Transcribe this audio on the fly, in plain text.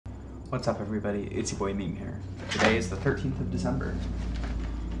What's up, everybody? It's your boy Meme here. Today is the 13th of December.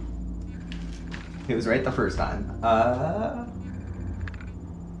 It was right the first time.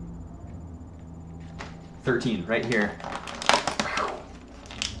 13, right here.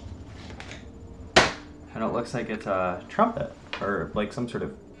 And it looks like it's a trumpet, or like some sort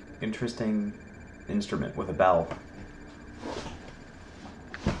of interesting instrument with a bell.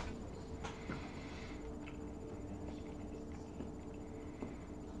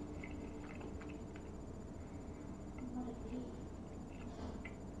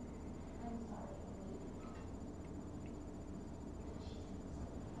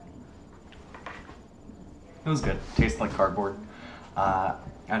 It was good. Tastes like cardboard. I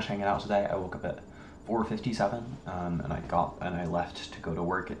was hanging out today. I woke up at 4:57, and I left to go to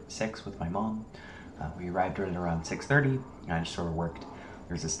work at 6 with my mom. We arrived at around 6:30, and I just sort of worked.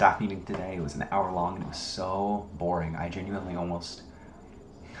 There was a staff meeting today. It was an hour long, and it was so boring. I genuinely almost...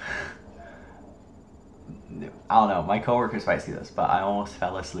 I don't know, my coworkers might see this, but I almost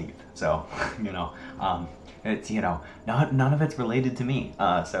fell asleep. So, it's, none of it's related to me.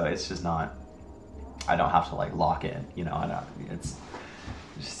 So it's just not... I don't have to like lock in, it's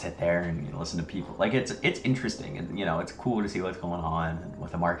just sit there and listen to people. Like it's interesting, and it's cool to see what's going on and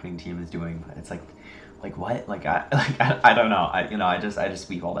what the marketing team is doing. But it's like what? I don't know. I just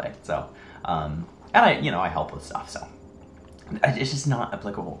sleep all day. So and I help with stuff. So it's just not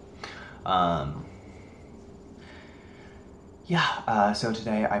applicable. So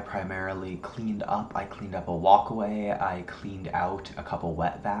today I primarily cleaned up. I cleaned up a walkway. I cleaned out a couple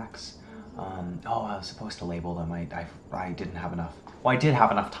wet vacs. I was supposed to label them. I didn't have enough. Well, I did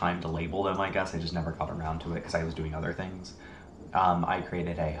have enough time to label them, I guess. I just never got around to it because I was doing other things. I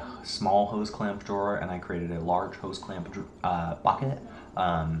created a small hose clamp drawer, and I created a large hose clamp bucket.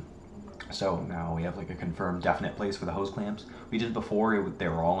 So now we have like a confirmed definite place for the hose clamps. We did before, they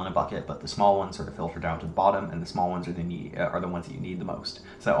were all in a bucket, but the small ones sort of filter down to the bottom, and the small ones are the ones that you need the most.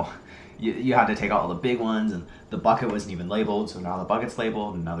 So you had to take out all the big ones, and the bucket wasn't even labeled, so now the bucket's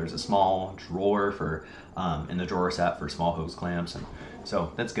labeled, and now there's a small drawer for in the drawer set for small hose clamps, and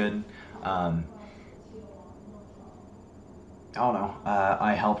so that's good. I don't know.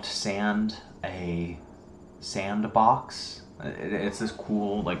 I helped sand a sand box. It's this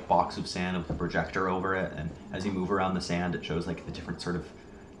cool like box of sand with a projector over it, and as you move around the sand, it shows like the different sort of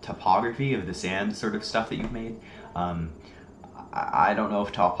topography of the sand sort of stuff that you've made. I don't know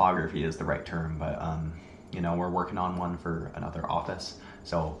if topography is the right term, but we're working on one for another office,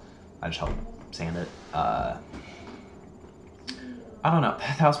 so I just helped sand it. I don't know.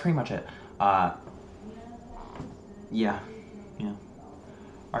 That was pretty much it. Yeah.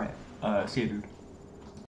 All right. See you, dude.